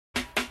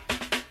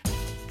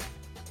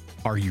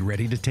Are you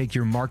ready to take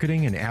your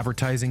marketing and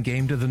advertising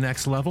game to the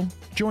next level?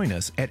 Join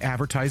us at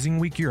Advertising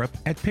Week Europe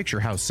at Picture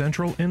House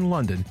Central in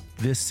London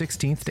this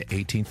 16th to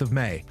 18th of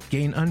May.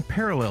 Gain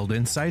unparalleled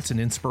insights and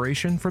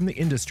inspiration from the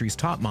industry's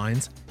top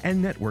minds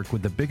and network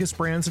with the biggest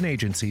brands and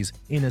agencies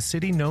in a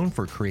city known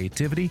for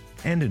creativity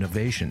and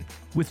innovation.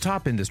 With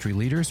top industry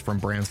leaders from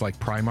brands like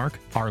Primark,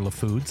 Arla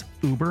Foods,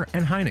 Uber,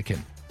 and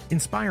Heineken.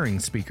 Inspiring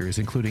speakers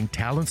including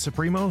talent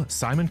supremo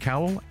Simon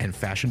Cowell and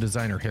fashion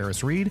designer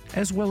Harris Reed,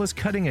 as well as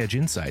cutting-edge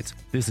insights.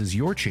 This is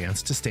your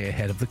chance to stay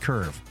ahead of the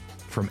curve.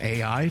 From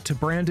AI to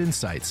brand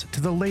insights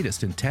to the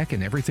latest in tech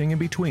and everything in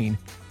between,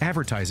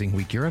 Advertising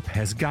Week Europe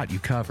has got you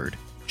covered.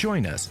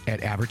 Join us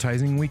at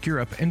Advertising Week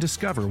Europe and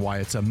discover why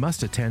it's a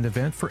must-attend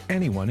event for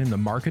anyone in the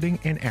marketing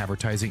and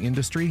advertising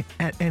industry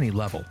at any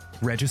level.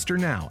 Register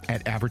now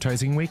at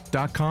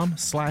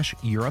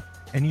advertisingweek.com/Europe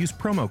and use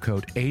promo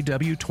code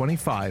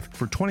AW25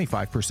 for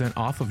 25%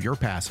 off of your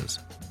passes.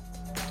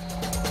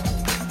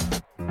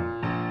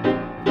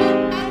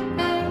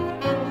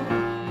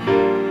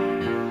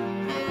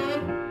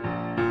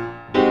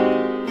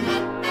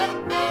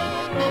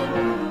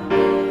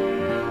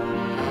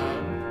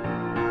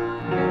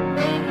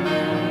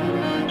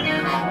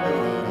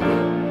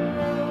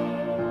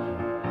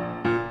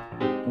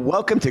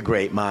 Welcome to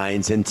Great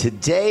Minds, and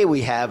today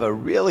we have a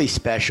really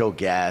special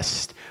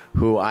guest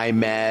who I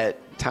met,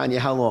 Tanya,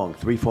 how long?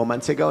 3-4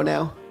 months ago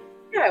now?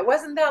 Yeah, it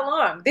wasn't that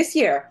long. This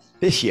year.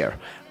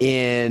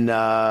 In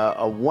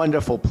a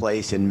wonderful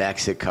place in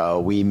Mexico.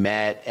 We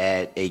met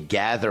at a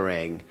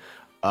gathering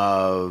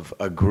of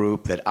a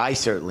group that I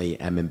certainly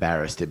am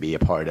embarrassed to be a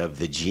part of,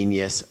 the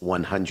Genius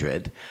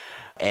 100.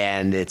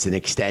 And it's an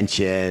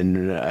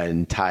extension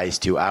and ties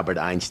to Albert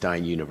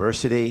Einstein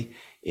University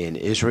in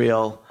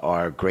Israel.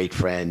 Our great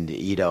friend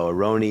Ido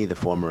Aroni, the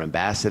former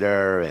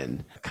ambassador,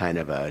 and kind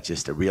of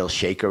just a real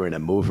shaker and a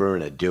mover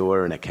and a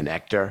doer and a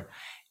connector.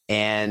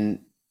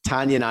 And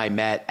Tanya and I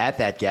met at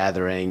that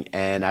gathering,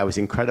 and I was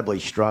incredibly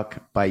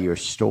struck by your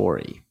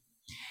story.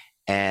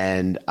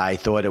 And I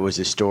thought it was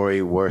a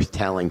story worth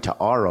telling to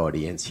our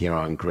audience here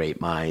on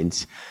Great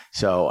Minds.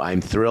 So I'm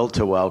thrilled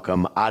to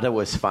welcome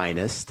Ottawa's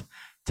finest,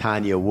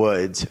 Tanya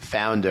Woods,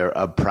 founder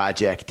of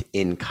Project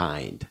In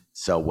Kind.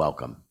 So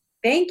welcome.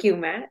 Thank you,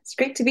 Matt. It's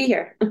great to be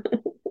here.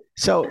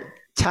 So,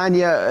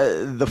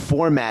 Tanya, the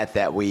format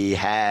that we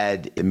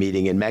had the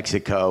meeting in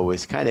Mexico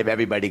was kind of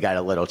everybody got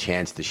a little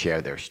chance to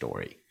share their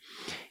story.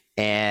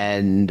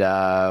 And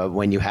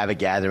when you have a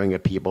gathering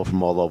of people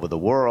from all over the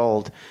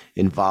world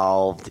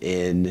involved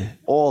in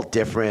all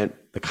different,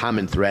 the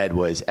common thread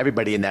was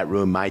everybody in that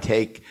room, my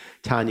take,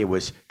 Tanya,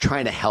 was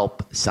trying to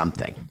help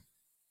something.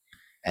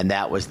 And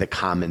that was the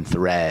common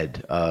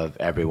thread of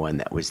everyone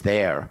that was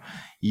there.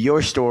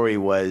 Your story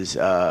was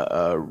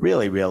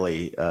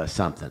really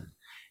something.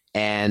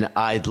 And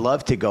I'd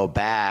love to go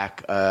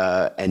back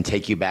and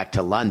take you back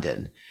to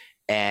London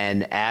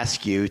and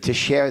ask you to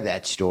share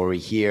that story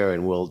here.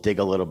 And we'll dig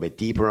a little bit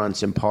deeper on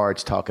some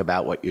parts, talk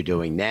about what you're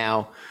doing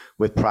now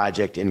with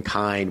Project In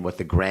Kind, what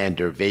the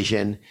grander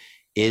vision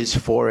is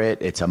for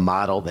it. It's a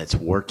model that's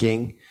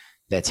working,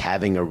 that's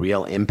having a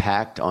real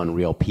impact on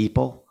real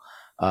people.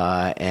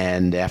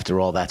 And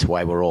after all, that's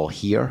why we're all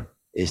here,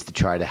 is to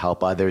try to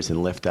help others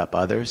and lift up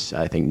others.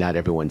 I think not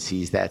everyone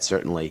sees that.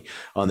 Certainly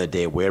on the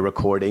day we're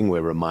recording,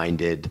 we're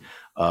reminded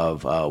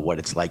of what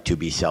it's like to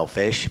be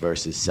selfish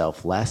versus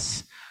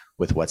selfless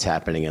with what's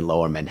happening in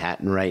Lower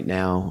Manhattan right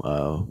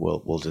now.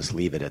 We'll just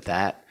leave it at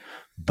that.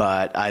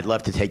 But I'd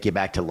love to take you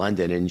back to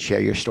London and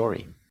share your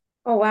story.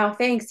 Oh, wow.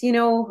 Thanks.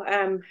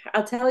 I'll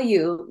tell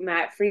you,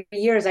 Matt, for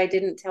years, I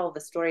didn't tell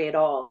the story at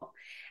all.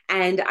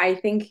 And I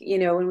think,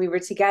 when we were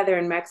together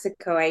in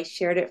Mexico, I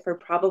shared it for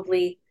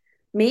probably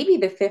maybe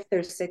the 5th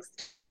or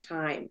 6th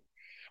time.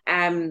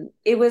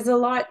 It was a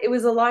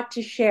lot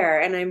to share,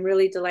 and I'm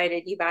really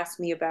delighted you've asked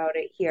me about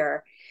it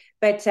here.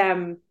 But,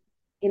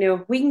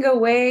 we can go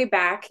way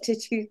back to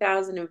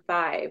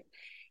 2005.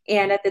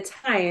 And at the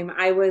time,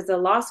 I was a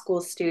law school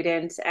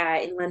student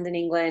in London,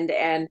 England,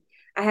 and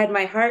I had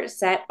my heart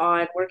set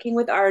on working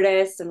with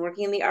artists and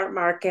working in the art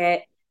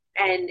market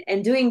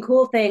and doing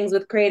cool things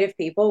with creative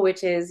people,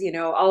 which is,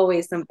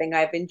 always something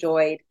I've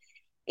enjoyed.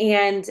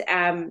 And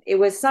it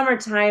was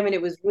summertime, and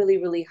it was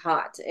really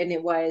hot, and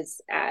it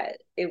was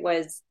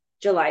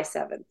July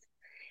 7th.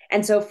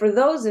 And so for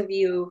those of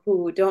you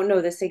who don't know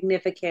the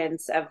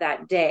significance of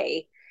that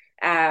day,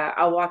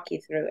 I'll walk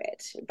you through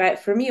it. But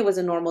for me, it was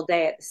a normal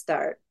day at the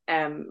start.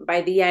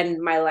 By the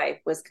end, my life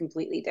was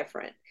completely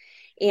different.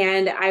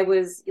 And I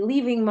was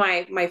leaving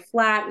my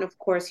flat. And of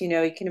course, you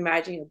can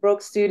imagine a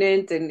broke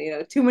student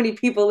and, too many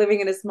people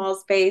living in a small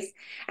space,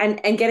 and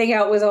getting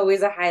out was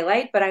always a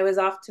highlight. But I was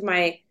off to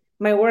my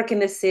work in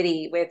the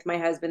city with my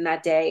husband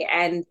that day.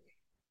 And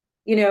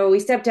we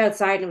stepped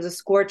outside and it was a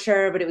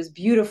scorcher, but it was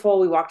beautiful.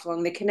 We walked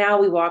along the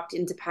canal. We walked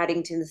into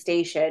Paddington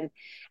Station.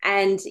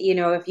 And,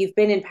 if you've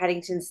been in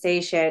Paddington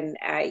Station,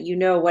 you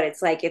know what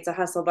it's like. It's a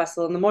hustle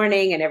bustle in the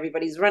morning and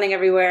everybody's running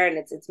everywhere and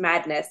it's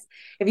madness.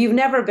 If you've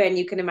never been,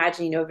 you can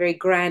imagine, a very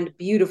grand,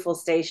 beautiful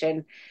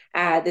station,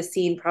 the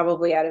scene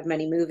probably out of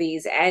many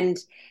movies. And,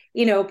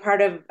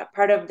 part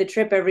of the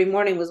trip every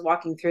morning was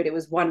walking through it. It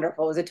was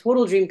wonderful. It was a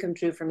total dream come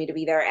true for me to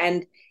be there.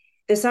 And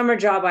the summer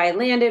job I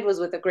landed was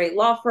with a great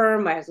law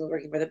firm. I was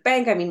working for the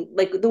bank. I mean,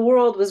 like the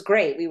world was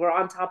great. We were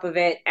on top of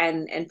it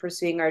and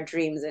pursuing our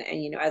dreams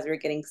and as we were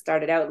getting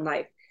started out in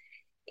life.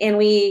 And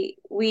we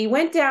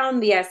went down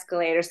the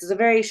escalators. So it's a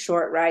very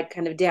short ride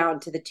kind of down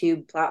to the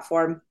tube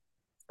platform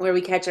where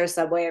we catch our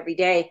subway every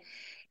day.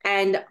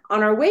 And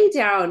on our way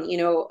down,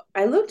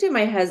 I looked at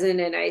my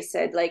husband and I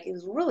said, like, it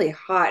was really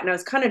hot. And I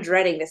was kind of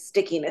dreading the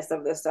stickiness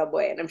of the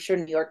subway. And I'm sure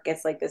New York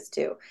gets like this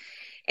too.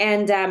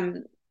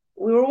 And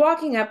we were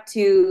walking up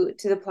to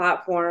the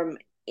platform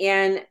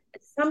and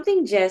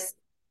something just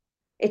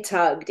it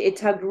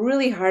tugged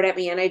really hard at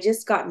me, and I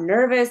just got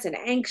nervous and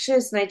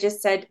anxious, and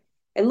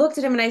I looked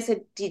at him and I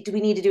said, do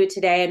we need to do it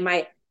today? And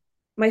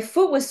my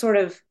foot was sort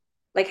of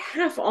like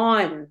half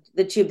on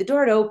the tube. The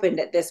door had opened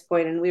at this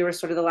point and we were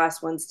sort of the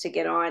last ones to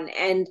get on.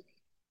 And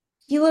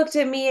he looked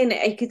at me and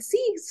I could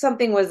see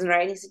something wasn't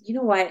right. And he said, you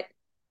know what,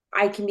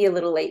 I can be a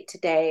little late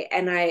today.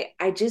 And I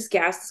just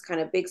gasped this kind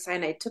of big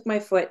sign. I took my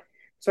foot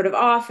sort of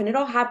off, and it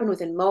all happened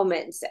within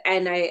moments.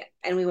 And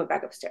we went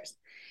back upstairs.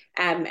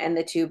 And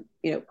the tube,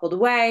 pulled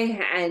away,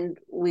 and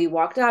we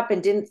walked up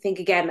and didn't think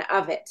again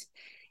of it.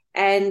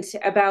 And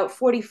about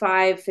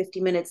 45,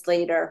 50 minutes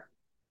later,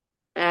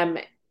 um,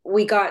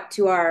 we got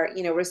to our,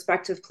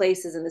 respective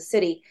places in the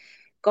city,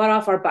 got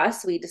off our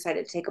bus. We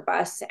decided to take a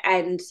bus,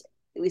 and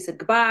we said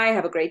goodbye,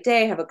 have a great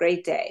day, have a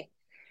great day.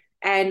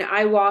 And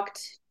I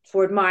walked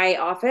toward my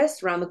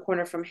office around the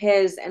corner from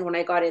his. And when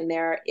I got in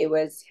there, it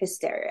was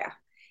hysteria.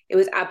 It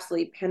was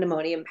absolutely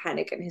pandemonium,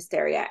 panic, and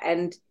hysteria.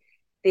 And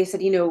they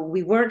said,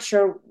 we weren't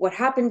sure what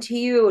happened to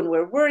you and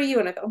where were you?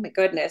 And I thought, oh my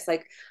goodness,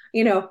 like,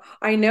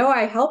 I know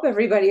I help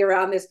everybody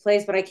around this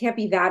place, but I can't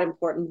be that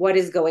important. What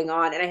is going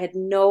on? And I had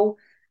no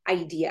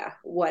idea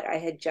what I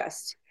had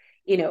just,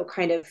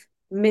 kind of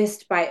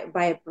missed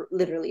by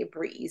literally a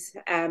breeze.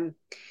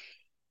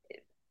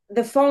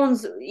 The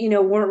phones,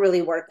 weren't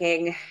really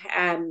working.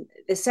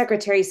 The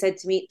secretary said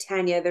to me,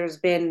 Tanya, there's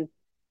been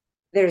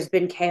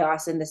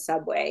chaos in the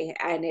subway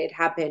and it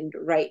happened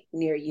right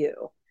near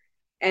you.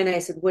 And I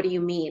said, what do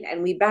you mean?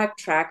 And we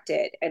backtracked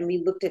it and we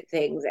looked at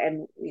things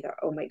and we thought,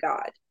 oh my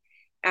God.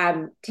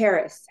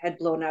 Terrorists had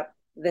blown up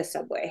the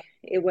subway.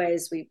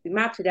 We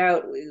mapped it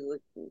out. We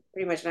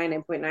pretty much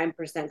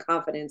 99.9%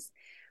 confidence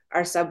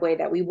our subway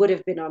that we would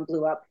have been on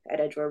blew up at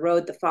Edgware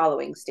Road, the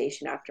following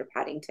station after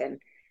Paddington.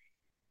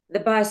 The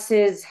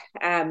buses,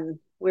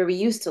 where we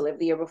used to live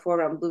the year before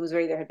around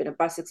Bloomsbury, there had been a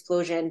bus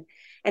explosion.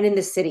 And in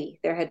the city,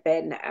 there had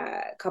been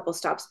a couple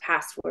stops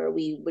past where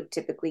we would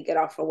typically get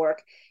off for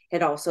work,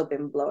 had also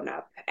been blown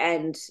up.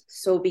 And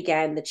so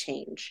began the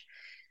change.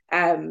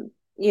 You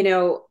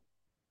know,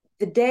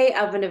 the day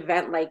of an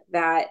event like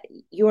that,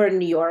 you're in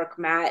New York,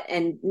 Matt,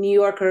 and New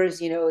Yorkers,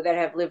 that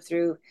have lived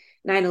through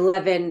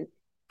 9/11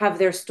 have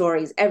their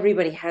stories.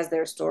 Everybody has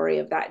their story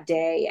of that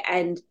day.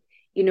 And,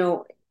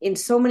 in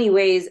so many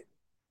ways,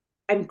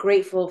 I'm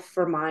grateful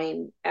for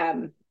mine.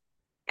 And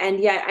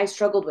yet I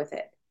struggled with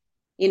it.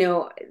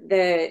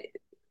 The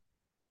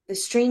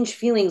strange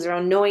feelings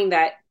around knowing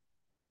that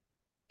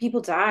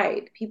people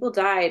died. People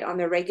died on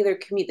their regular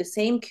commute, the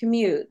same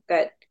commute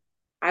that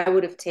I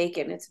would have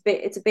taken.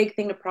 It's a big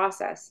thing to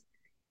process.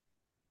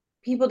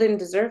 People didn't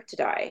deserve to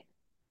die.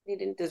 They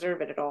didn't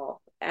deserve it at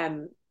all.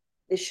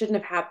 This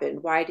shouldn't have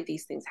happened. Why do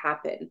these things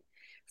happen?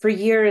 For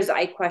years,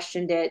 I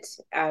questioned it.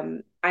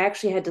 I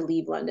actually had to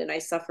leave London. I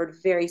suffered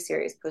very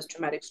serious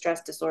post-traumatic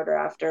stress disorder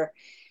after.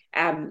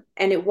 And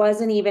it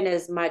wasn't even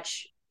as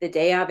much the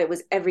day of, it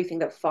was everything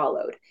that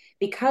followed.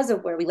 Because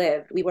of where we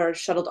lived, we were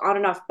shuttled on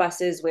and off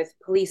buses with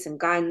police and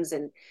guns,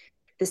 and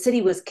the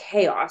city was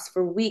chaos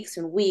for weeks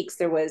and weeks.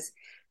 There was,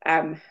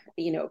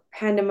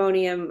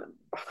 pandemonium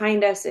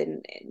behind us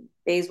in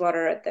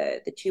Bayswater at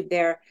the tube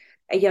there.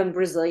 A young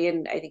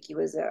Brazilian, I think he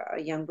was a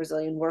young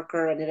Brazilian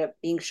worker, ended up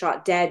being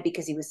shot dead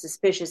because he was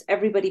suspicious.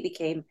 Everybody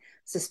became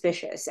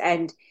suspicious.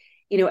 And,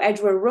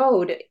 Edgware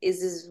Road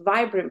is this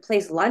vibrant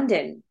place.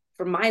 London,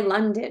 for my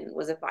London,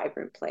 was a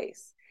vibrant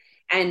place.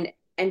 And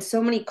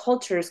so many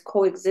cultures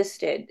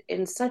coexisted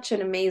in such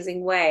an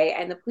amazing way.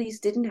 And the police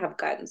didn't have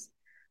guns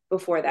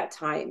before that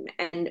time.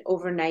 And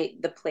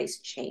overnight, the place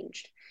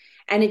changed.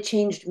 And it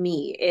changed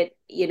me.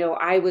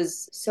 I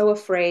was so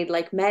afraid,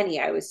 like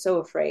many, I was so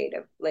afraid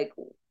of like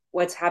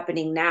what's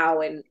happening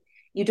now. And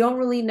you don't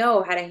really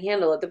know how to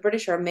handle it. The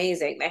British are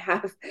amazing. They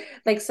have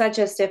like such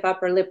a stiff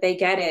upper lip. They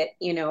get it,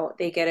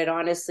 they get it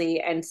honestly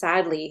and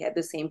sadly at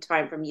the same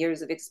time from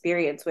years of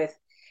experience with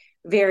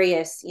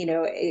various,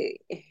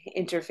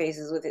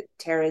 interfaces with it,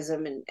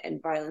 terrorism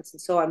and violence and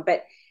so on.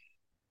 But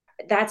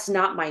that's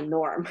not my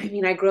norm. I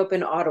mean, I grew up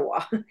in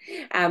Ottawa.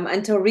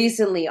 Until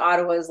recently,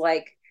 Ottawa is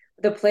like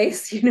the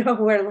place,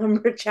 where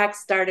lumberjacks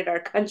started our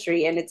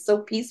country, and it's so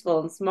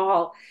peaceful and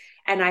small.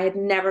 And I had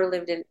never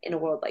lived in a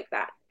world like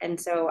that. And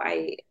so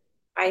I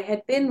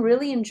had been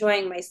really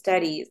enjoying my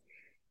studies,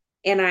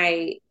 and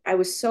I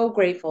was so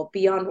grateful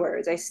beyond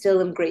words. I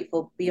still am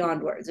grateful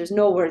beyond words. There's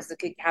no words that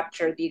could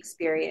capture the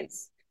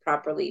experience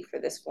properly for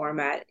this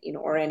format,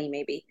 or any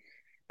maybe.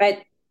 But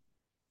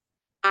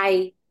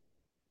I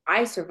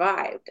I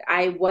survived.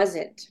 I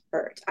wasn't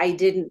hurt. I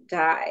didn't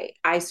die.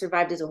 I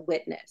survived as a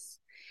witness.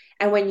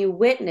 And when you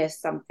witness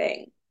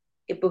something,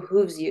 it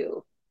behooves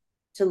you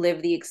to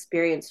live the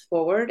experience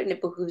forward, and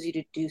it behooves you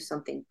to do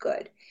something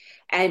good.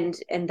 And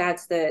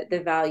that's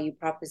the value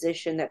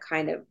proposition that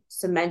kind of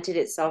cemented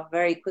itself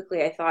very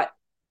quickly. I thought,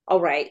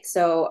 all right,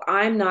 so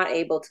I'm not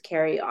able to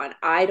carry on.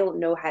 I don't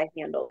know how to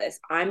handle this.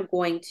 I'm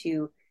going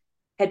to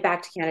head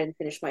back to Canada and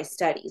finish my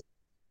studies.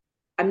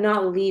 I'm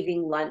not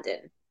leaving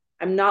London.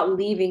 I'm not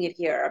leaving it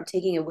here. I'm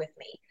taking it with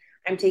me.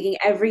 I'm taking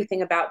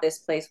everything about this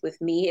place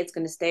with me. It's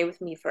going to stay with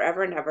me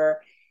forever and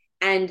ever.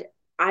 And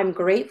I'm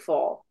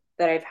grateful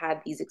that I've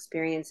had these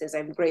experiences.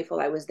 I'm grateful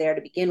I was there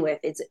to begin with.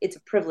 It's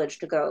a privilege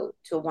to go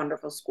to a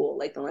wonderful school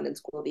like the London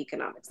School of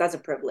Economics. That's a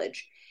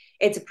privilege.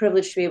 It's a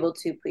privilege to be able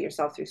to put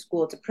yourself through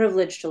school. It's a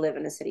privilege to live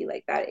in a city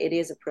like that. It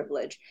is a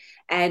privilege.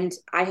 And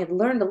I had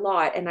learned a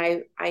lot, and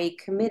I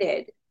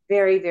committed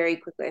very, very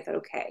quickly. I thought,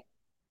 okay,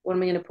 what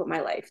am I going to put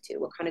my life to?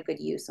 What kind of good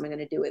use am I going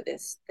to do with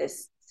this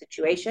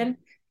situation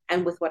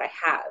and with what I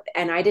have?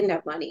 And I didn't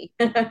have money.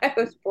 I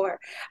was poor.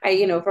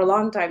 For a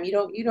long time, you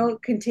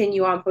don't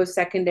continue on post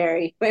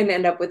secondary and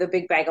end up with a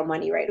big bag of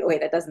money right away.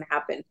 That doesn't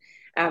happen,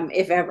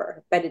 if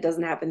ever. But it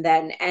doesn't happen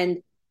then.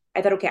 And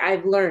I thought, okay,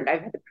 I've learned.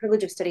 I've had the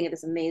privilege of studying at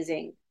this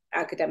amazing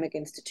academic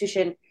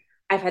institution.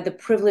 I've had the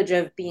privilege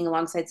of being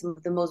alongside some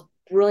of the most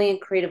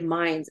brilliant creative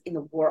minds in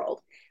the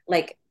world.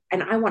 Like,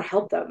 and I want to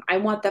help them. I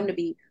want them to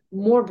be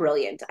more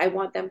brilliant. I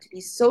want them to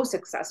be so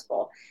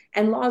successful.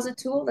 And law is a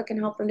tool that can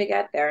help them to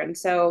get there. And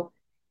so,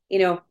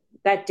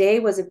 that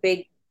day was a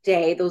big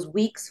day. Those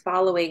weeks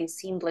following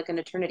seemed like an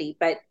eternity,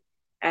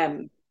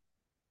 um,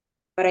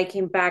 but I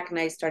came back and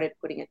I started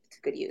putting it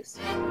to good use.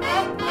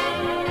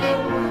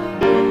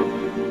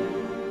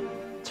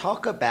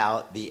 Talk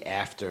about the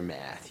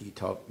aftermath. You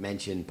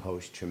mentioned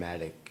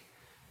post-traumatic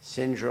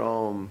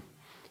syndrome.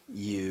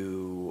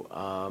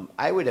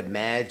 I would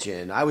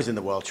imagine, I was in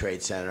the World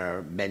Trade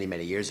Center many,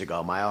 many years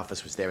ago. My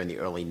office was there in the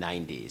early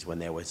 90s when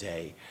there was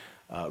a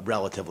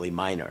relatively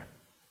minor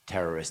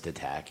terrorist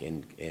attack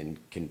in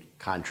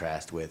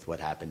contrast with what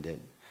happened in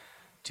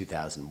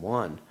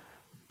 2001.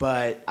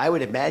 But I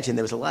would imagine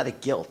there was a lot of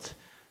guilt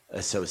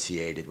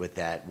associated with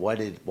that. Why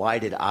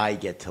did I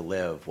get to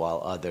live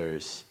while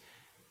others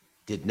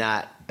did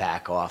not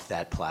back off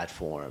that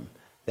platform?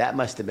 That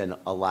must have been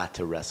a lot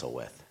to wrestle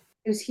with.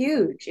 It was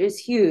huge. It was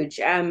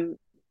huge.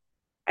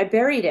 I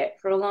buried it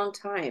for a long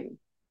time.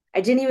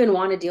 I didn't even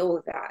want to deal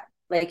with that.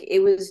 Like,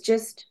 it was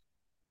just,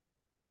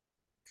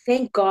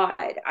 thank God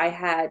I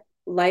had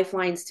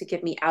lifelines to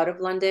get me out of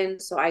London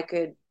so I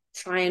could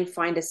try and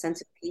find a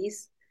sense of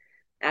peace.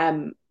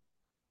 Um,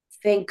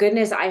 Thank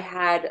goodness I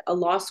had a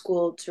law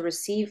school to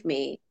receive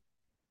me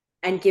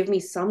and give me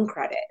some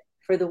credit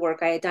for the work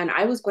I had done.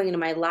 I was going into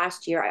my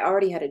last year. I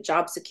already had a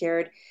job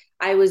secured.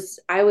 I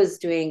was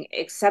doing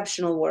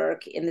exceptional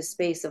work in the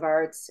space of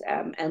arts,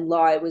 and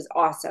law. It was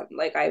awesome.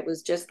 Like, I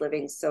was just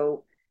living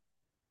so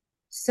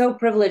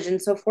privileged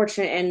and so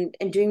fortunate,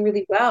 and doing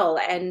really well.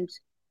 And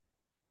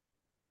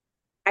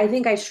I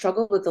think I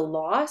struggled with the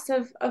loss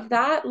of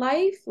that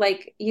life.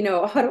 Like,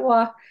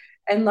 Ottawa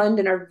and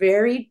London are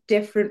very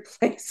different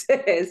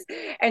places.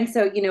 And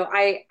so,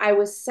 I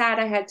was sad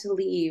I had to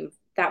leave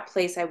that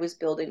place I was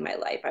building my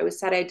life. I was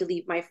sad I had to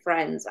leave my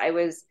friends. I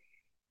was,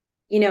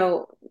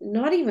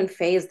 not even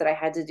phased that I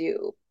had to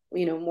do,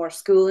 more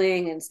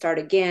schooling and start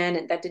again.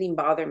 And that didn't even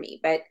bother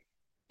me. But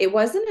it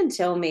wasn't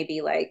until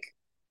maybe like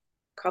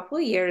a couple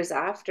of years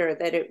after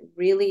that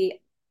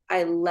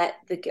I let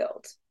the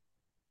guilt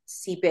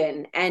seep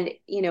in. And,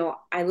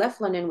 I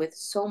left London with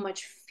so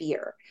much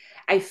fear.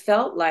 I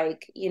felt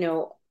like,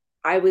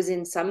 I was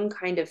in some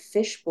kind of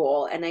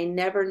fishbowl, and I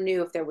never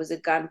knew if there was a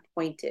gun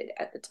pointed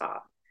at the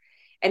top.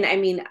 And I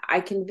mean, I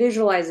can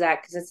visualize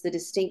that because it's the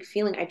distinct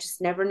feeling. I just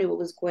never knew what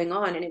was going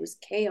on. And it was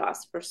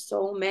chaos for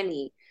so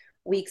many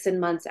weeks and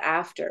months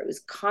after. It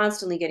was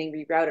constantly getting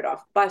rerouted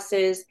off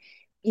buses.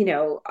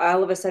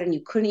 All of a sudden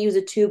you couldn't use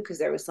a tube because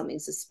there was something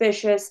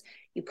suspicious.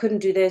 You couldn't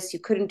do this, you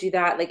couldn't do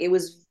that. Like, it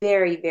was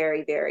very,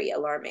 very, very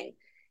alarming.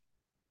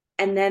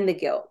 And then the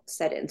guilt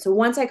set in. So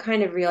once I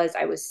kind of realized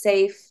I was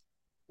safe,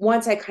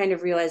 once I kind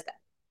of realized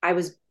I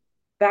was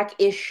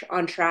back-ish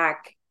on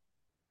track,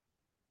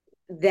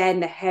 then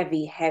the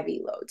heavy, heavy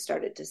load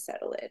started to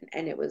settle in.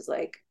 And it was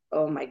like,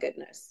 oh my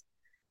goodness.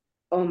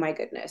 Oh my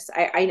goodness.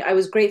 I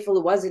was grateful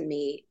it wasn't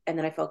me. And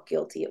then I felt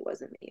guilty it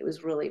wasn't me. It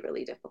was really,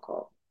 really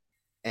difficult.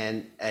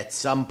 And at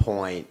some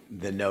point,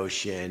 the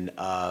notion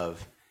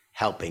of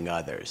helping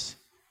others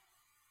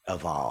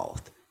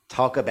evolved.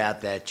 Talk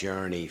about that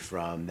journey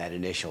from that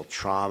initial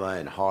trauma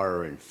and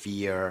horror and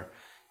fear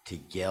to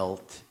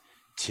guilt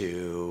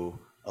to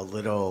a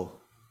little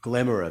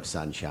glimmer of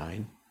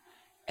sunshine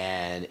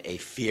and a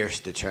fierce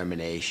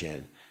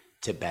determination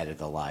to better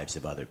the lives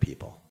of other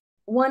people.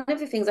 One of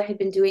the things I had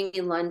been doing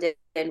in London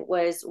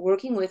was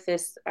working with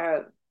this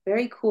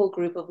very cool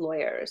group of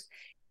lawyers.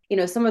 You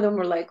know, some of them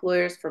were like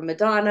lawyers for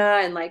Madonna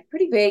and like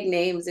pretty big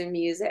names in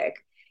music.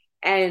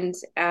 And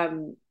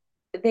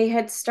they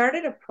had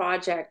started a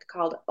project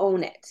called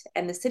Own It.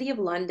 And the City of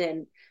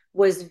London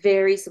was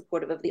very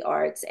supportive of the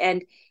arts.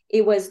 And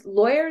it was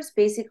lawyers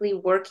basically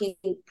working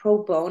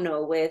pro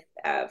bono with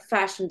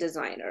fashion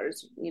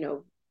designers, you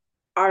know,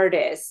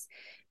 artists,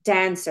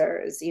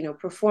 dancers, you know,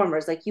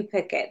 performers, like you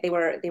pick it. They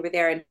were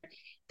there and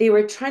they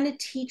were trying to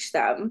teach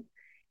them.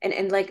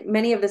 And like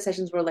many of the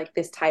sessions were like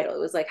this title. It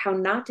was like how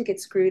not to get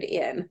screwed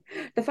in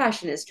the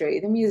fashion industry,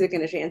 the music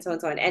industry, and so on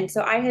and so on. And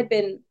so I had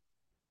been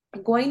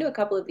going to a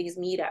couple of these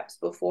meetups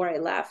before I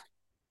left.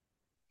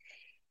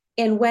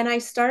 And when I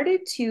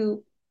started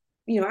to,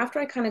 you know, after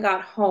I kind of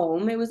got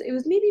home, it was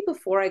maybe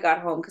before I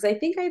got home, because I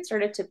think I had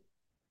started to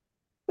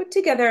put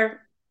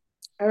together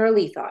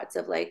early thoughts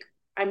of like,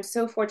 I'm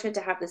so fortunate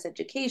to have this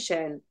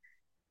education.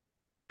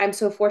 I'm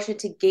so fortunate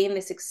to gain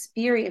this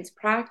experience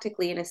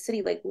practically in a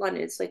city like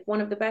London. It's like one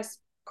of the best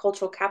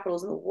cultural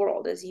capitals in the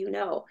world, as you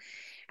know.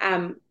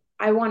 Um,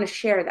 I want to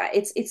share that.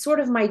 It's sort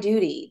of my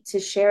duty to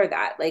share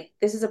that. Like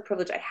this is a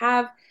privilege I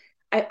have.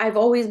 I've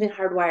always been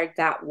hardwired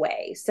that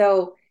way.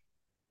 So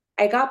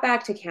I got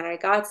back to Canada, I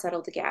got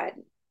settled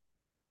again.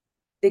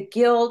 The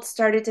guilt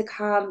started to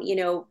come, you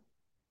know,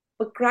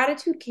 but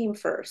gratitude came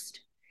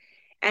first.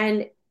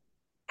 And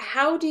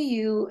how do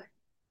you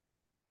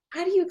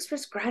how do you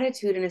express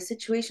gratitude in a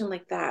situation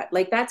like that?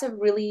 Like that's a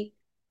really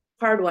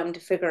hard one to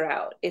figure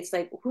out. It's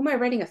like, who am I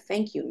writing a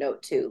thank you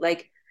note to?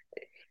 Like,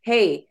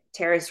 hey,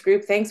 terrorist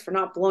group, thanks for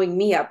not blowing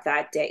me up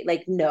that day.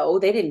 Like, no,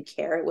 they didn't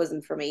care. It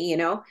wasn't for me, you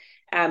know?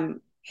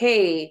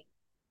 Hey,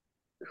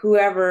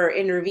 whoever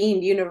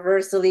intervened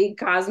universally,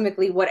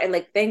 cosmically, what, and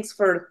like, thanks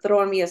for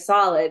throwing me a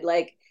solid.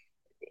 Like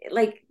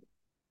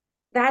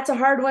that's a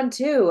hard one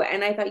too.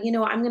 And I thought, you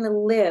know, I'm going to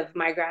live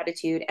my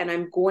gratitude and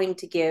I'm going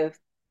to give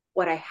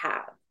what I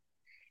have.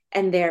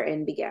 And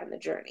therein began the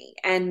journey.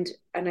 And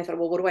I thought,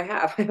 well, what do I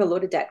have? I have a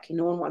load of debt. Okay,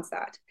 no one wants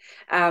that.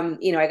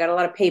 You know, I got a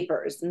lot of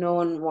papers. No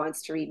one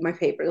wants to read my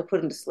paper. They'll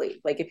put them to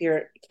sleep. Like if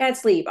you can't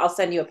sleep, I'll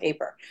send you a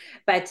paper.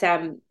 But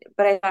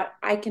I thought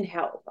I can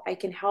help. I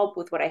can help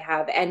with what I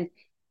have. And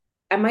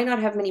I might not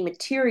have many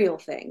material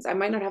things. I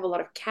might not have a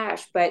lot of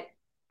cash, but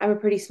I'm a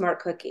pretty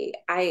smart cookie.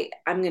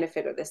 I'm going to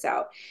figure this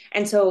out.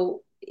 And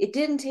so it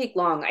didn't take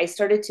long. I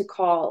started to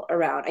call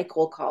around. I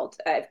cold called.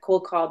 I've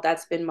cold called.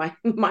 That's been my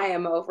my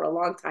MO for a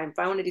long time. If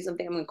I want to do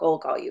something, I'm going to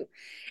cold call you.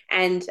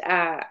 And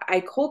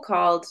I cold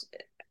called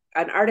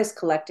an artist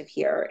collective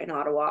here in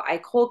Ottawa. I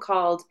cold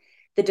called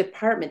the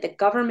department, the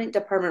government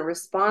department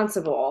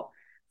responsible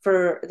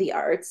for the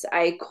arts.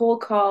 I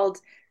cold called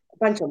a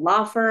bunch of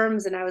law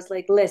firms, and I was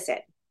like, listen,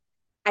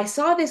 I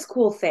saw this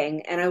cool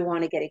thing and I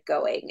want to get it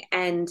going.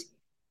 And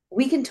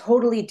we can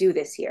totally do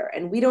this here.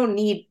 And we don't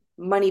need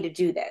money to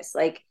do this.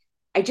 Like,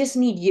 I just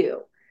need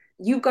you.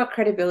 You've got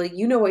credibility.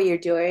 You know what you're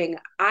doing.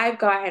 I've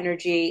got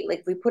energy. Like,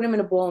 if we put them in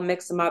a bowl and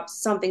mix them up,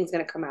 something's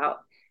going to come out.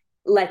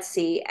 Let's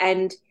see.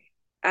 And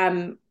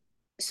um,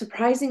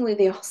 surprisingly,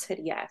 they all said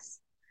yes,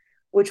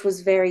 which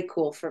was very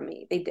cool for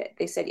me. They did.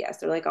 They said yes.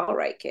 They're like, all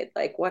right, kid,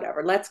 like,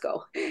 whatever, let's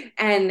go.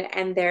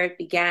 And there it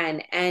began.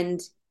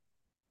 And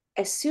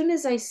as soon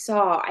as I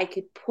saw I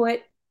could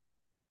put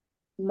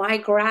my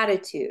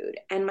gratitude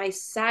and my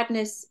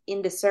sadness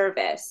into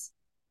service,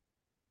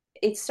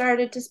 it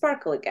started to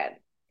sparkle again.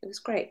 It was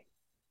great.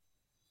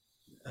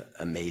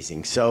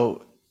 Amazing.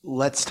 So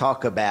let's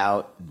talk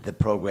about the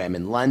program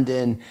in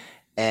London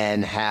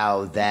and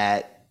how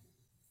that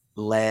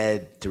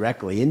led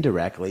directly,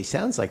 indirectly,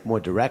 sounds like more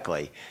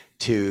directly,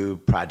 to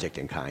Project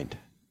in Kind.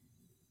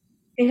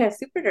 Yeah,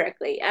 super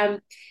directly.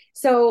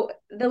 So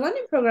the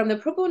London program, the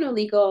pro bono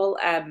legal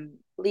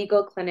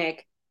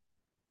clinic,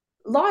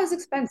 law is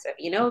expensive.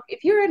 You know,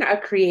 if you're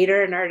a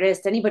creator, an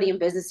artist, anybody in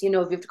business, you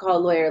know, if you have to call a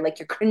lawyer, like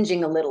you're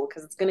cringing a little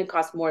because it's going to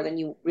cost more than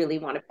you really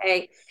want to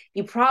pay.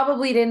 You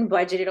probably didn't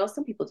budget it all.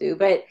 Some people do,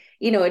 but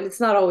you know, it's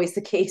not always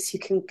the case. You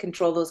can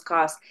control those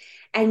costs,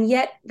 and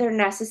yet they're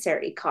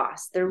necessary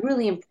costs. They're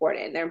really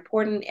important. They're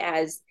important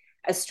as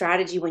a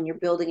strategy when you're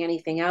building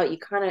anything out. You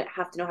kind of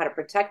have to know how to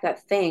protect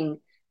that thing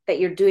that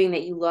you're doing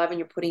that you love and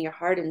you're putting your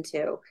heart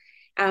into.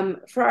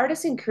 For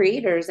artists and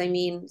creators, I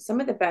mean,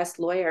 some of the best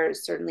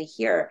lawyers certainly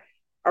here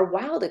are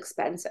wild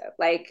expensive,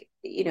 like,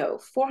 you know,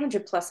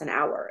 400 plus an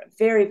hour,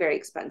 very, very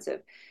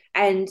expensive.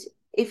 And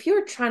if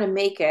you're trying to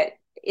make it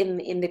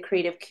in the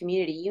creative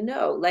community, you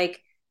know,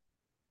 like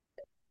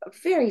a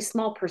very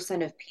small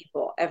percent of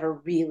people ever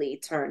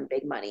really turn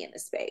big money in the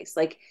space,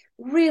 like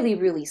really,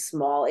 really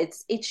small.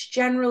 It's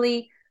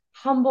generally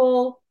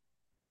humble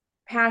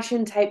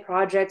passion type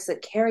projects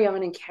that carry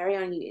on and carry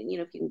on. You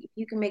know, if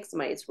you can make some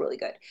money, it's really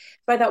good.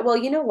 So I thought, well,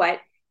 you know what?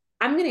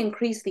 I'm going to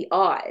increase the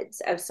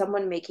odds of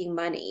someone making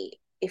money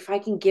if I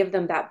can give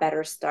them that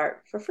better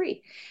start for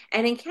free.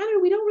 And in Canada,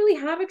 we don't really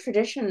have a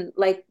tradition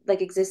like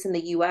exists in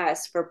the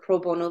US for pro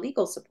bono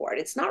legal support.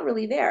 It's not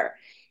really there.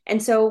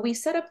 And so we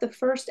set up the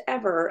first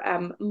ever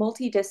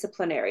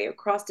multidisciplinary or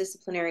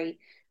cross-disciplinary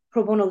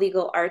pro bono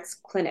legal arts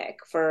clinic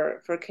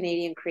for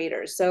Canadian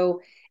creators.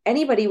 So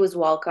anybody was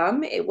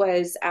welcome. It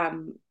was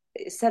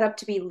set up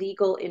to be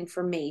legal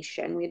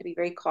information. We had to be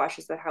very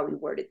cautious about how we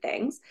worded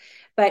things,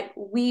 but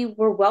we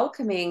were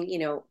welcoming,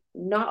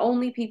 not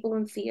only people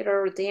in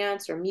theater or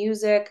dance or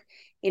music,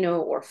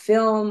 or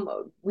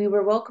film. We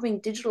were welcoming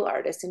digital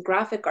artists and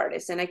graphic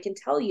artists. And I can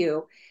tell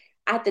you,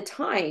 at the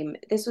time,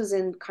 this was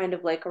in kind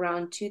of like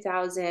around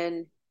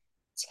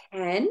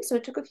 2010. So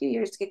it took a few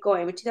years to get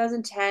going, but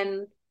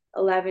 2010,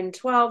 11,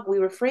 12, we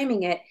were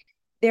framing it.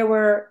 There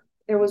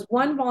was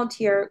one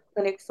volunteer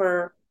clinic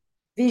for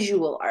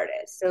visual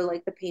artists, so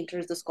like the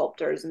painters, the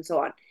sculptors, and so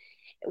on.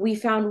 We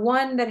found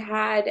one that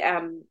had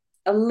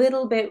a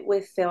little bit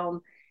with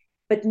film,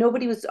 but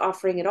nobody was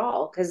offering it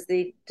all because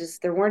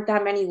there weren't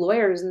that many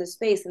lawyers in the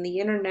space, and the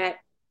internet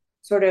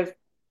sort of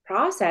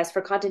process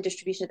for content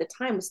distribution at the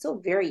time was still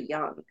very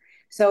young.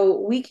 So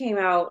we came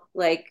out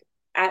like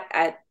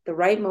at the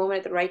right moment,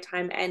 at the right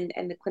time, and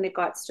the clinic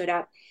got stood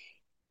up.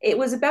 It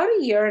was about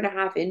a year and a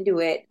half into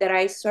it that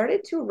I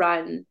started to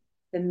run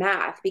the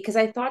math because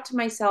I thought to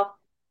myself,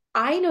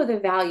 I know the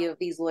value of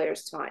these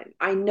lawyers' time.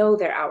 I know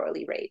their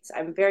hourly rates.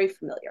 I'm very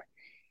familiar.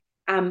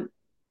 Um,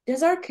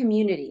 does our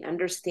community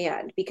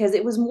understand? Because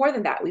it was more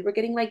than that. We were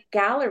getting like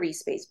gallery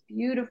space,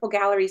 beautiful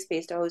gallery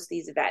space to host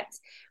these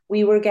events.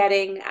 We were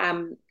getting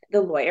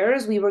the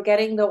lawyers. We were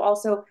getting, though,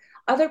 also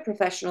other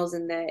professionals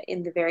in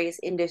the various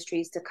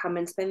industries to come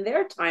and spend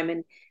their time,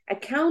 and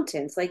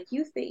accountants. Like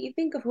you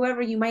think of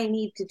whoever you might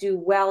need to do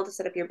well to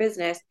set up your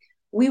business.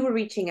 We were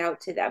reaching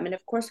out to them, and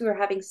of course, we were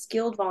having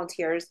skilled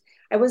volunteers.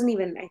 I wasn't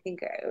even, I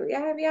think,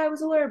 I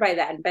was a lawyer by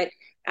then, but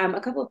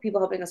a couple of people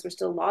helping us were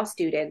still law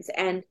students,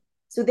 and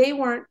so they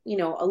weren't,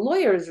 a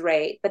lawyer's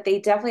rate, but they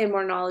definitely had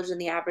more knowledge than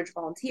the average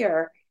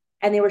volunteer,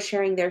 and they were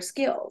sharing their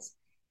skills.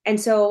 And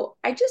so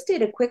I just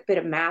did a quick bit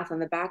of math on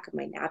the back of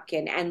my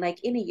napkin. And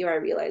like in a year, I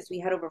realized we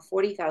had over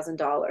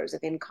 $40,000 of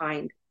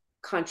in-kind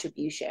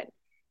contribution.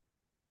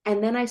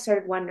 And then I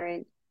started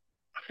wondering,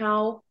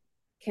 how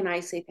can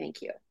I say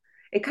thank you?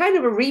 It kind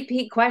of a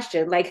repeat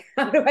question, like,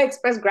 how do I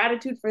express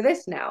gratitude for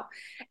this now?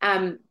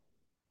 Um,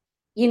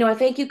 a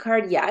thank you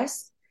card,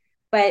 yes,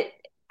 but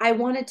I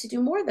wanted to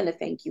do more than a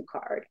thank you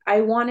card.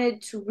 I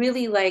wanted to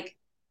really like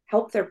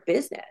help their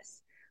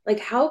business. Like,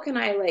 how can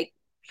I like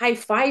high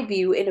five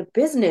you in a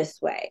business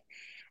way?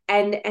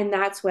 And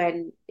that's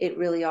when it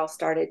really all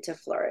started to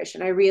flourish.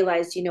 And I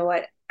realized, you know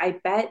what? I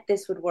bet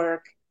this would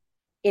work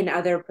in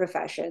other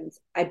professions.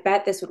 I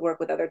bet this would work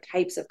with other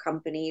types of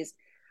companies.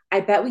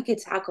 I bet we could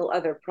tackle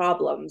other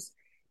problems.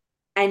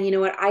 And you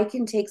know what? I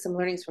can take some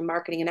learnings from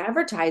marketing and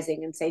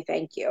advertising and say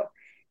thank you.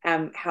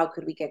 How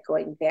could we get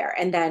going there?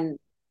 And then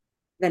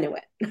it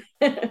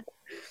went.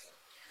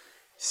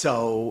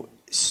 So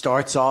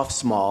starts off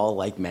small,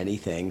 like many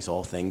things.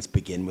 All things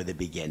begin with a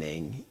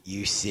beginning.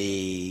 You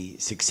see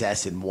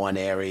success in one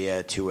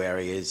area, two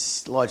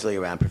areas, largely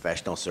around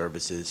professional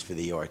services for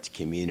the arts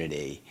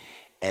community,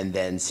 and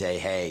then say,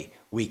 hey,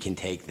 we can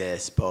take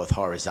this both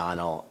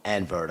horizontal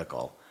and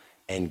vertical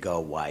and go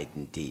wide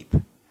and deep.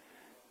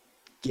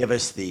 Give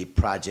us the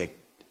project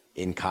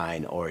in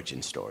kind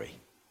origin story.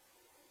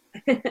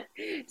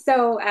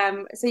 So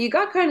you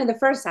got kind of the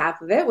first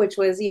half of it, which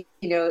was,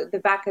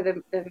 the back of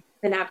the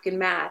napkin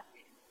math.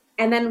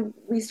 And then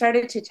we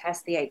started to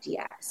test the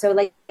idea. So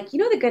like,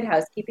 the good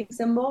housekeeping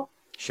symbol?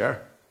 Sure.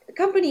 The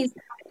companies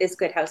have this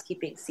good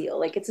housekeeping seal.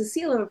 Like it's a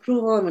seal of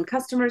approval. And when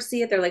customers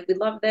see it, they're like, we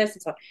love this.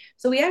 And so on.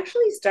 So we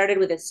actually started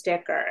with a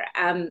sticker.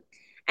 And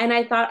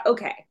I thought,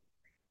 okay,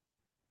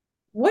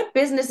 what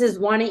businesses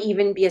want to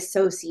even be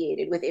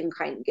associated with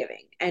in-kind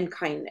giving and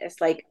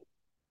kindness? Like,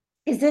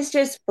 is this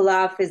just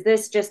fluff? Is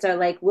this just a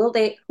like, who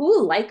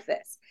will like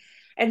this?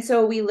 And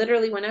so we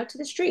literally went out to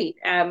the street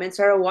and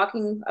started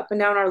walking up and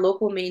down our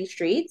local main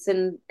streets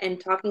and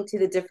talking to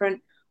the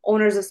different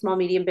owners of small,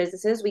 medium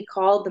businesses. We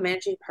called the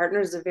managing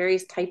partners of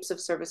various types of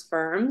service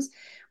firms.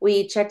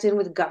 We checked in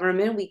with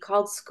government. We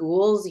called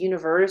schools,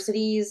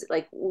 universities.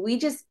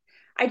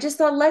 I just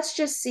thought, let's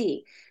just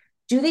see.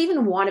 Do they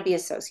even want to be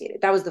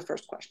associated? That was the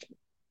first question.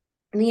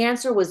 And the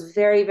answer was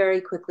very,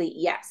 very quickly,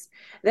 yes.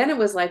 Then it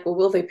was like, well,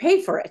 will they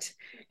pay for it?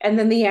 And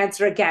then the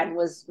answer again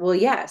was, well,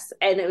 yes.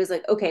 And it was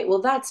like, okay,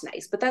 well, that's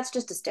nice, but that's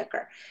just a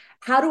sticker.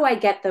 How do I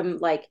get them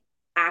like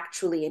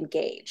actually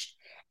engaged?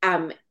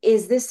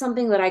 Is this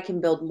something that I can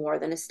build more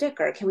than a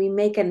sticker? Can we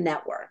make a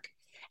network?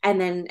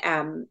 And then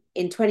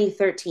in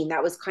 2013,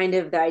 that was kind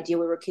of the idea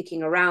we were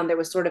kicking around. There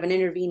was sort of an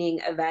intervening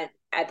event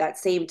at that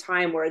same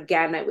time where,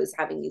 again, I was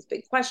having these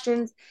big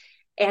questions.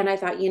 And I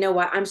thought, you know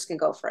what, I'm just going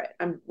to go for it.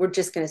 We're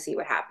just going to see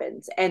what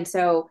happens. And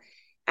so,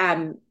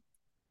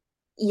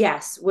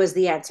 yes, was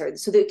the answer.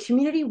 So the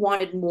community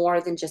wanted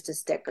more than just a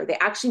sticker. They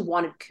actually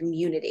wanted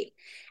community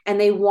and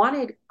they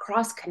wanted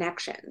cross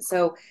connection.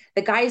 So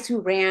the guys who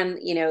ran,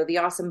 the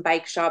awesome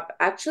bike shop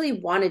actually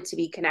wanted to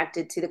be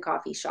connected to the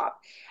coffee shop,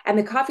 and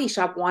the coffee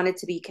shop wanted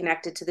to be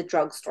connected to the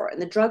drugstore,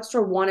 and the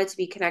drugstore wanted to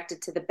be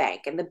connected to the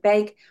bank, and the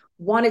bank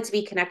wanted to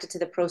be connected to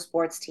the pro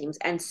sports teams,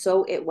 and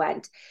so it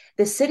went.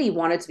 The city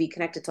wanted to be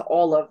connected to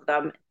all of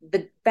them.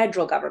 The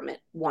federal government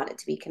wanted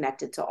to be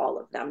connected to all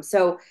of them.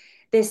 So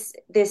this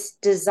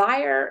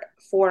desire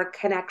for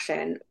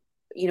connection,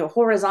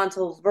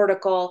 horizontal,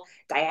 vertical,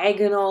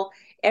 diagonal,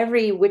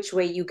 every which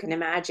way you can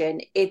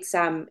imagine, it's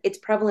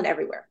prevalent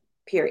everywhere.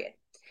 Period.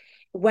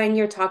 When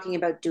you're talking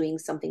about doing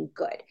something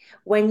good,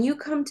 when you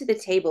come to the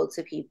table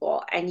to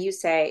people and you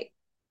say,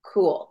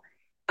 "Cool,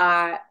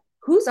 uh,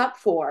 who's up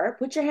for?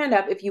 Put your hand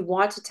up if you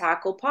want to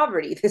tackle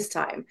poverty this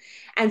time."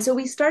 And so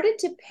we started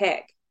to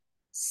pick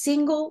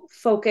single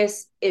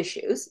focus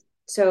issues,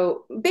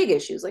 so big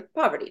issues like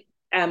poverty.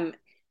 And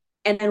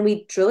then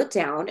we drill it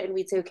down and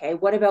we'd say, okay,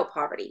 what about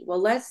poverty? Well,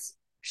 let's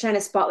shine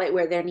a spotlight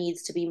where there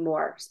needs to be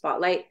more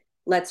spotlight.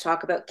 Let's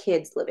talk about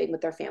kids living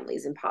with their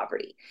families in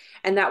poverty.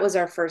 And that was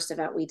our first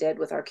event we did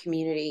with our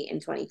community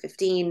in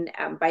 2015.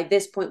 By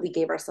this point, we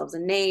gave ourselves a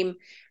name.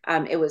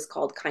 It was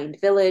called Kind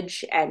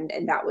Village. And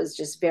that was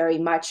just very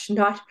much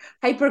not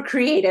hyper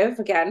creative.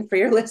 Again, for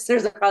your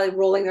listeners, are probably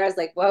rolling their eyes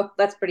like, well,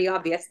 that's pretty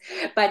obvious.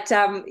 But,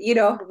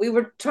 we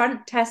were trying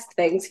to test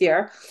things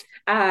here.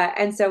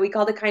 And so we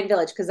called it Kind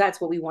Village because that's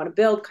what we want to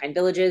build, kind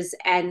villages.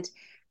 And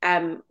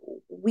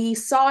we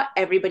saw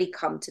everybody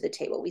come to the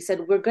table. We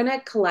said, we're going to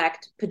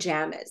collect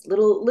pajamas.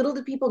 Little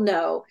did people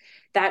know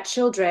that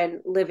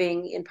children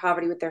living in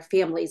poverty with their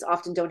families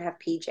often don't have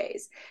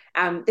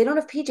PJs. They don't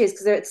have PJs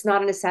because it's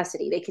not a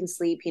necessity. They can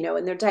sleep,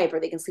 in their diaper.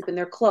 They can sleep in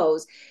their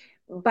clothes.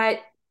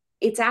 But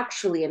it's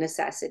actually a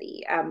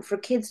necessity for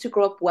kids to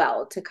grow up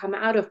well, to come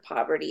out of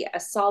poverty. A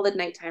solid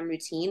nighttime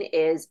routine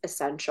is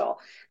essential.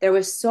 There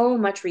was so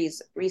much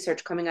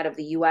research coming out of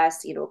the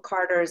US,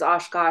 Carter's,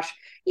 Oshkosh,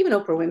 even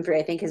Oprah Winfrey,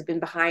 I think, has been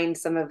behind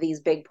some of these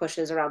big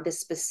pushes around this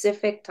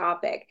specific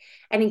topic.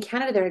 And in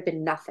Canada, there had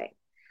been nothing.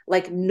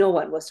 Like no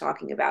one was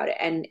talking about it.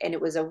 And it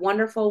was a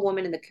wonderful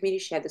woman in the community.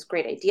 She had this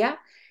great idea.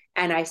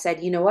 And I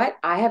said, you know what?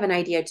 I have an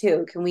idea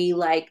too. Can we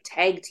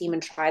tag team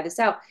and try this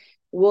out?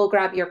 We'll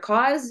grab your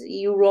cause,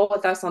 you roll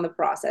with us on the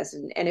process.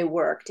 And it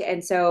worked.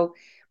 And so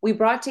we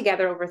brought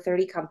together over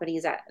 30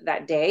 companies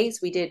that day. So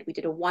we did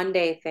a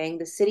 1-day thing.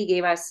 The city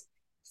gave us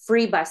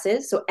free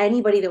buses. So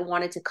anybody that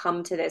wanted to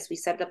come to this, we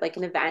set up like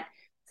an event,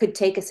 could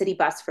take a city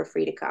bus for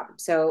free to come.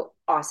 So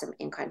awesome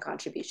in-kind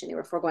contribution. They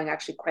were foregoing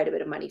actually quite a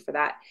bit of money for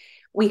that.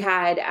 We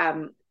had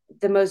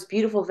the most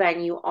beautiful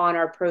venue on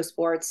our pro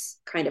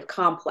sports kind of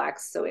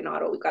complex. So in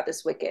Ottawa, we've got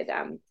this wicked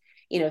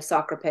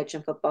soccer pitch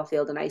and football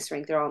field and ice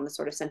rink. They're all in the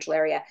sort of central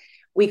area.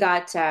 We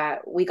got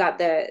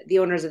the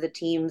owners of the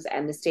teams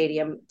and the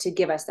stadium to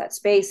give us that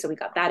space. So we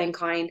got that in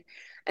kind.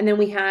 And then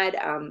we had,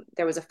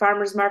 there was a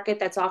farmer's market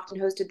that's often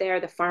hosted there.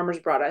 The farmers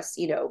brought us,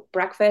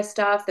 breakfast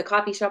stuff. The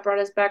coffee shop brought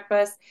us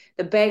breakfast.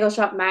 The bagel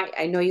shop,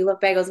 I know you love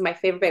bagels, my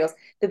favorite bagels.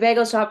 The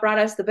bagel shop brought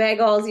us the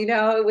bagels,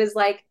 it was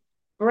like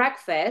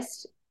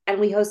breakfast.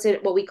 And we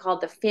hosted what we called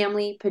the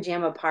family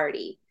pajama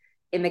party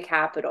in the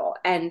capital.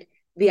 And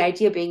the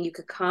idea being you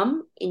could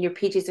come in your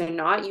PJs or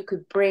not, you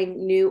could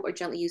bring new or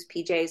gently used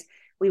PJs.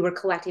 We were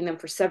collecting them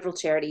for several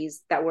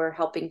charities that were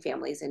helping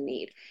families in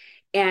need.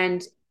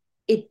 And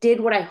it did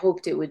what I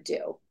hoped it would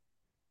do.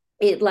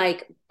 It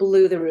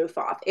blew the roof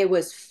off. It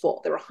was full.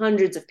 There were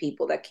hundreds of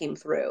people that came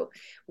through.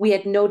 We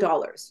had no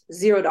dollars,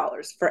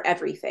 $0 for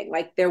everything.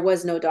 There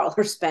was no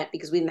dollar spent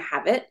because we didn't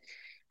have it.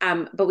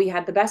 But we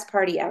had the best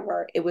party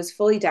ever. It was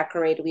fully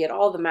decorated. We had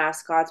all the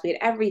mascots. We had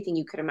everything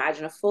you could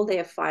imagine, a full day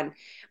of fun.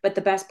 But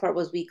the best part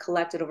was we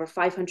collected over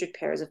 500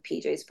 pairs of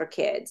PJs for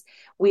kids.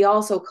 We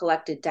also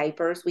collected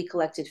diapers. We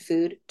collected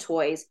food,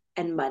 toys,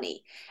 and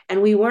money.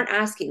 And we weren't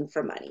asking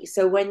for money.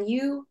 So when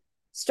you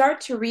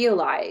start to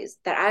realize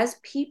that as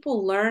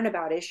people learn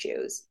about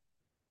issues,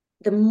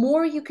 the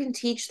more you can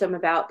teach them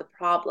about the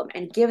problem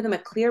and give them a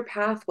clear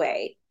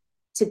pathway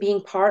to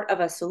being part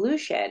of a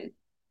solution,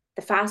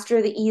 the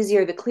faster, the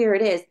easier, the clearer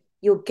it is,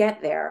 you'll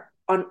get there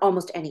on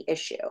almost any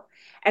issue.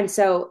 And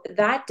so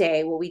that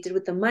day, what we did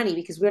with the money,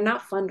 because we're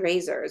not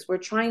fundraisers, we're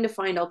trying to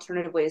find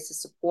alternative ways to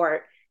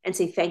support and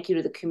say thank you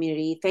to the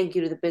community, thank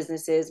you to the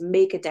businesses,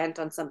 make a dent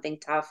on something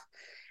tough.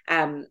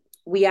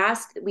 We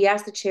asked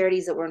the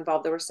charities that were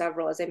involved. There were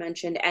several, as I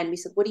mentioned, and we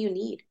said, what do you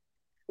need?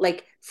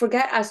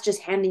 Forget us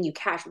just handing you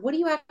cash. What do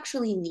you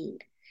actually need?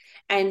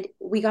 And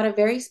we got a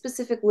very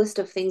specific list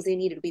of things they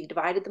needed. We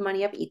divided the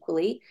money up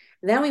equally.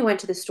 Then we went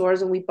to the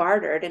stores and we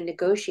bartered and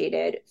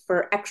negotiated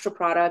for extra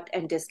product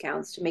and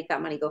discounts to make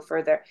that money go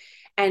further.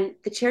 And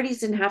the charities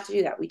didn't have to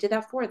do that. We did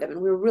that for them.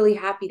 And we were really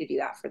happy to do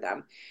that for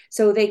them.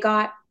 So they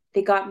got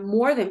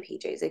more than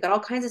PJs. They got all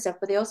kinds of stuff,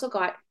 but they also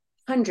got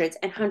hundreds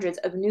and hundreds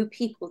of new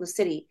people in the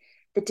city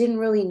that didn't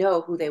really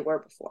know who they were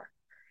before.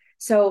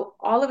 So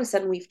all of a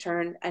sudden we've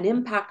turned an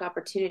impact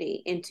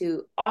opportunity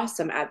into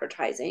awesome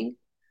advertising.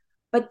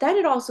 But then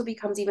it also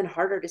becomes even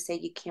harder to say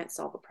you can't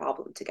solve a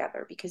problem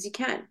together, because you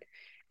can.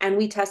 And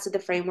we tested the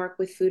framework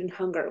with food and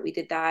hunger. We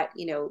did that,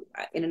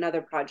 in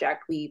another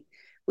project.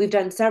 We've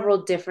done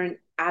several different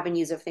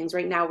avenues of things.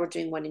 Right now we're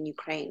doing one in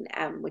Ukraine,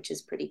 which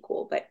is pretty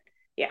cool. But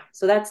yeah,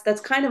 so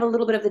that's kind of a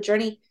little bit of the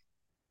journey.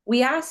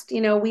 we asked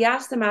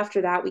them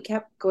after that. We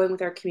kept going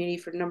with our community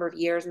for a number of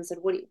years and said,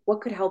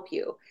 what could help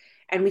you?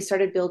 And we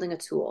started building a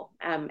tool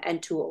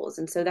and tools.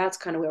 And so that's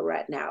kind of where we're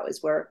at now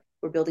is we're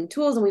building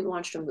tools and we've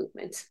launched a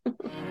movement.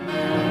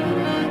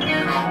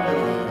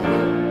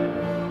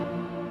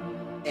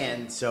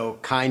 And so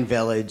Kind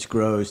Village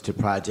grows to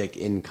Project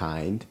in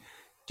Kind,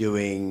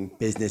 doing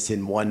business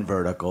in one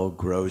vertical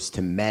grows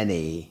to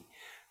many.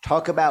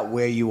 Talk about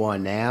where you are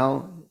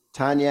now,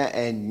 Tanya,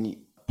 and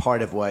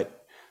part of what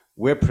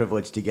we're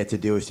privileged to get to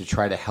do is to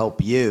try to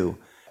help you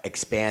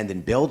expand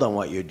and build on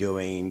what you're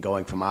doing,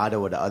 going from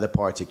Ottawa to other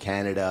parts of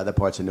Canada, other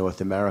parts of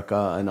North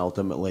America, and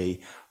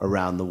ultimately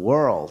around the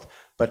world.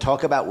 But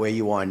talk about where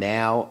you are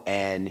now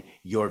and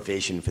your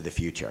vision for the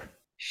future.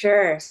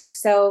 Sure.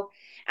 So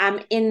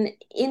in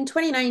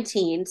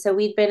 2019, so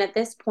we'd been at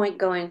this point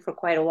going for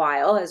quite a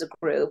while as a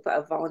group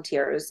of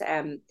volunteers.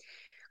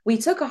 We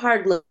took a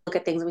hard look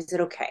at things and we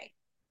said, okay,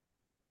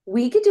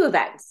 we could do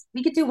events.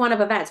 We could do one of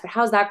events, but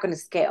how's that going to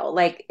scale?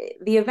 Like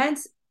the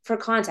events, for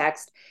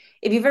context,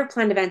 if you've ever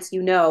planned events,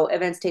 you know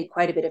events take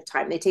quite a bit of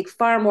time. They take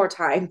far more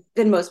time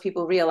than most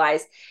people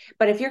realize.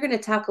 But if you're going to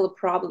tackle a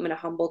problem in a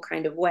humble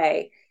kind of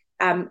way,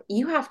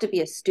 you have to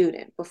be a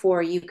student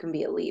before you can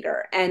be a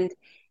leader. And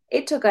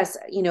it took us,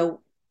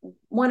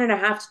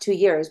 1.5 to 2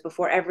 years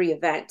before every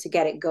event to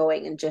get it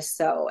going and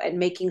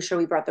making sure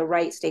we brought the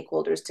right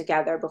stakeholders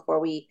together before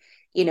we,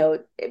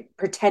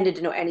 pretended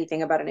to know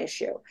anything about an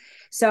issue.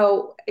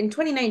 So in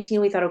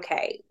 2019, we thought,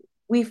 okay,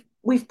 we've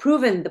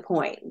proven the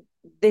point.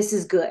 This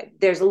is good.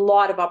 There's a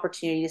lot of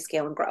opportunity to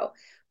scale and grow.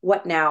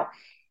 What now?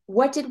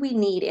 What did we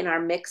need in our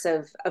mix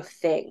of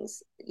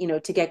things,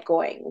 to get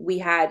going? We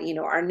had,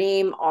 our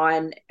name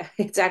on,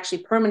 it's actually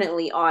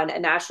permanently on a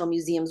National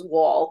Museum's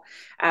wall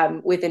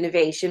with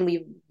innovation.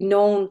 We've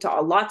known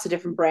to lots of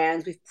different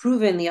brands. We've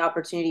proven the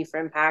opportunity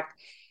for impact.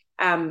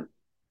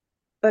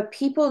 But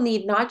people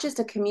need not just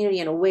a community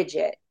and a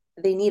widget.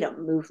 They need a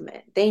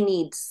movement. They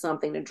need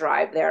something to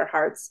drive their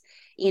hearts,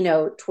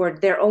 toward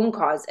their own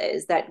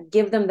causes that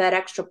give them that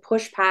extra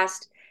push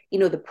past,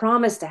 the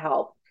promise to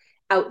help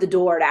out the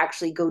door to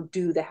actually go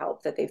do the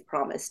help that they've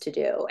promised to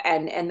do.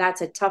 And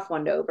that's a tough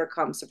one to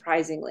overcome,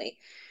 surprisingly.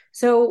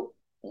 So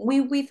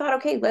we thought,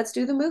 okay, let's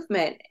do the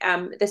movement.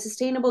 The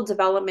Sustainable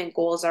Development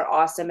Goals are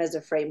awesome as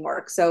a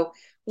framework. So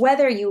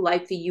whether you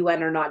like the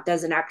UN or not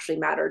doesn't actually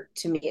matter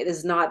to me. It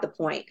is not the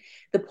point.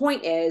 The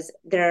point is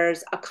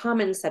there's a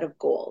common set of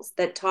goals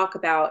that talk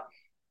about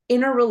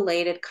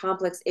interrelated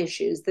complex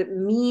issues that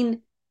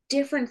mean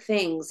different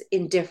things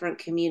in different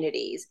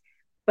communities,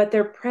 but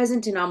they're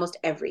present in almost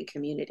every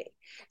community.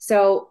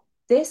 So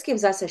this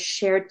gives us a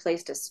shared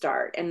place to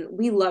start. And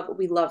we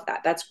love that.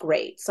 That's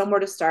great.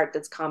 Somewhere to start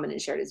that's common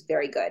and shared is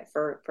very good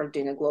for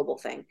doing a global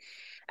thing.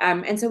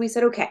 And so we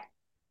said, okay,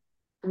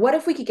 what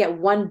if we could get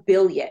 1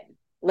 billion?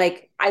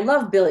 Like, I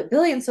love billion.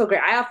 Billion's so great.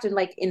 I often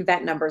like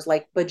invent numbers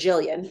like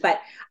bajillion,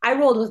 but I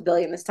rolled with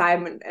billion this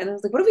time. And I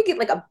was like, what if we get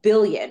like 1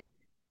 billion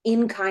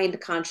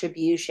in-kind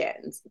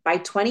contributions by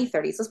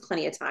 2030? So that's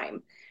plenty of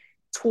time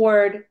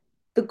toward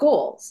the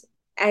goals.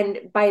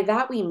 And by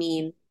that, we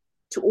mean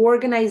to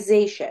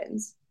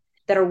organizations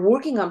that are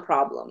working on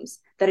problems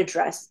that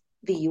address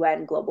the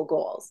UN global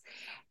goals.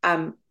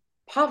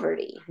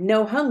 Poverty,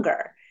 no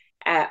hunger,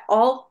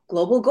 all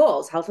global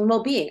goals, health and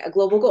well-being, a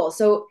global goal.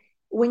 So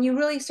when you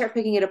really start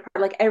picking it apart,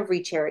 like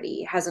every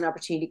charity has an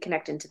opportunity to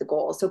connect into the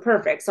goals. So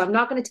perfect. So I'm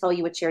not going to tell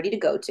you what charity to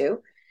go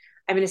to.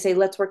 I'm going to say,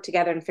 let's work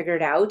together and figure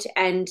it out.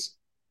 And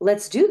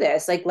let's do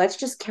this. Like, let's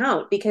just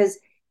count, because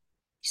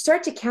you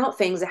start to count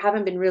things that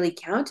haven't been really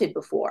counted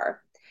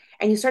before.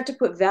 And you start to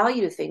put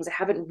value to things that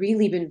haven't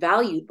really been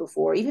valued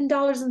before, even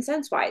dollars and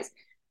cents wise.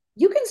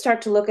 You can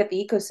start to look at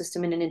the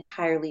ecosystem in an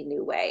entirely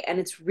new way. And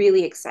it's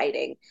really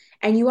exciting.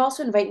 And you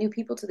also invite new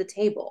people to the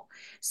table.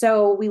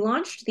 So we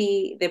launched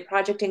the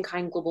Project in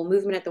Kind Global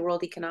Movement at the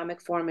World Economic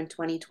Forum in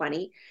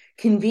 2020,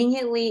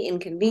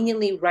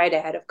 inconveniently right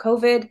ahead of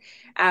COVID.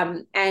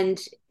 And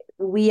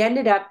we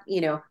ended up,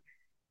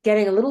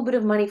 getting a little bit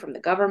of money from the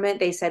government.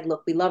 They said,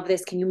 look, we love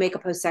this. Can you make a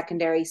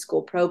post-secondary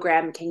school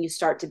program? Can you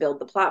start to build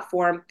the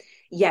platform?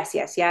 Yes.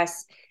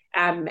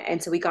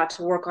 And so we got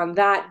to work on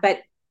that.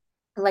 But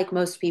like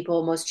most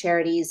people, most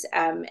charities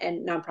and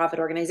nonprofit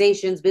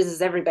organizations,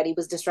 business, everybody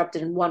was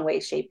disrupted in one way,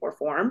 shape, or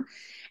form.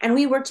 And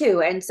we were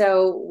too. And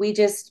so we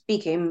just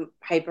became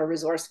hyper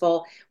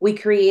resourceful. We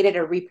created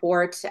a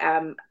report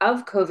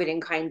of COVID in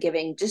kind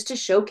giving just to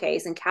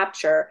showcase and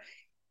capture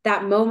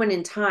that moment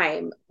in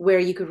time where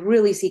you could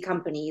really see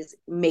companies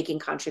making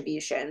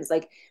contributions.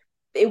 Like,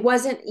 it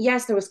wasn't,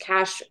 yes, there was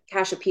cash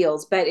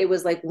appeals, but it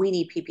was like, we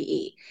need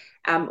PPE.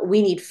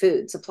 We need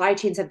food. Supply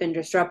chains have been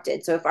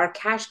disrupted. So if our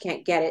cash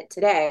can't get it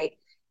today,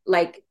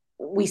 like,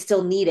 we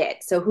still need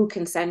it. So who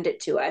can send it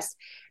to us?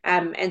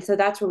 And so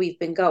that's where we've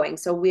been going.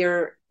 So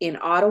we're in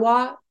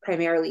Ottawa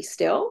primarily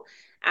still.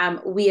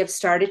 We have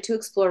started to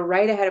explore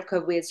right ahead of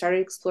COVID. We had started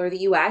to explore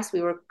the US.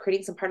 We were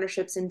creating some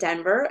partnerships in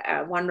Denver,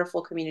 a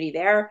wonderful community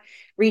there,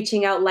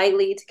 reaching out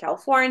lightly to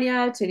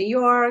California, to New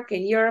York,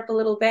 and Europe a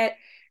little bit.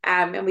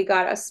 And we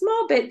got a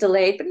small bit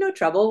delayed, but no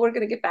trouble. We're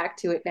going to get back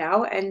to it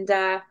now. And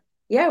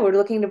yeah, we're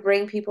looking to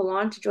bring people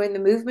on to join the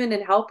movement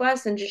and help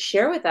us and just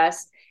share with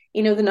us,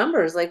 the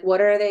numbers, like what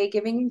are they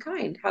giving in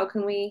kind? How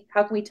can we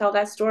tell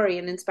that story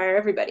and inspire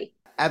everybody?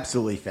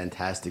 Absolutely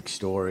fantastic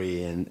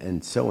story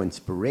and so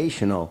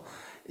inspirational.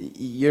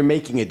 You're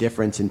making a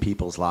difference in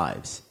people's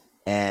lives.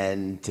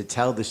 And to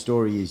tell the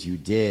story as you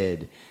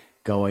did,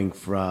 going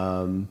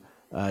from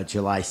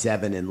July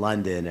 7 in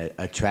London,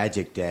 a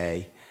tragic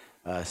day,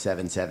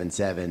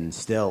 777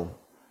 still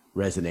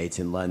resonates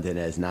in London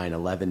as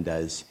 9/11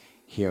 does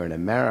here in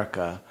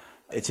America.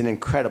 It's an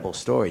incredible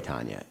story,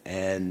 Tanya.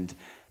 And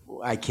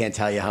I can't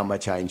tell you how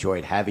much I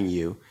enjoyed having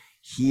you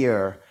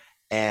here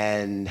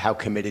and how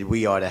committed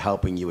we are to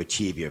helping you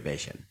achieve your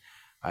vision.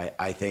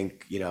 I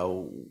think,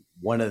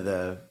 one of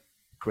the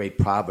great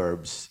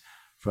proverbs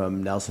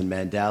from Nelson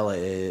Mandela,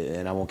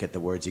 and I won't get the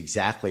words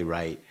exactly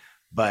right,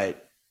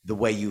 but the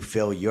way you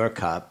fill your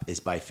cup is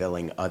by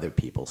filling other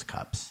people's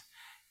cups.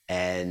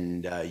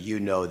 And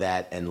you know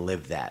that and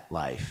live that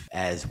life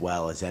as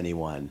well as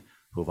anyone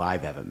who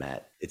I've ever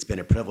met. It's been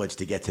a privilege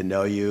to get to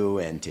know you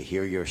and to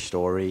hear your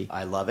story.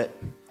 I love it.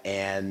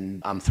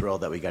 And I'm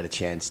thrilled that we got a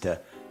chance to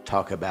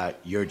talk about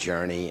your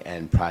journey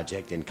and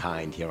project in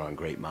kind here on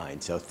Great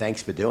Minds. So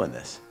thanks for doing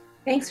this.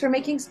 Thanks for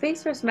making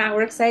space for us, Matt.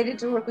 We're excited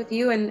to work with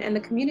you and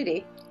the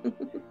community.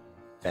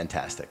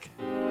 Fantastic.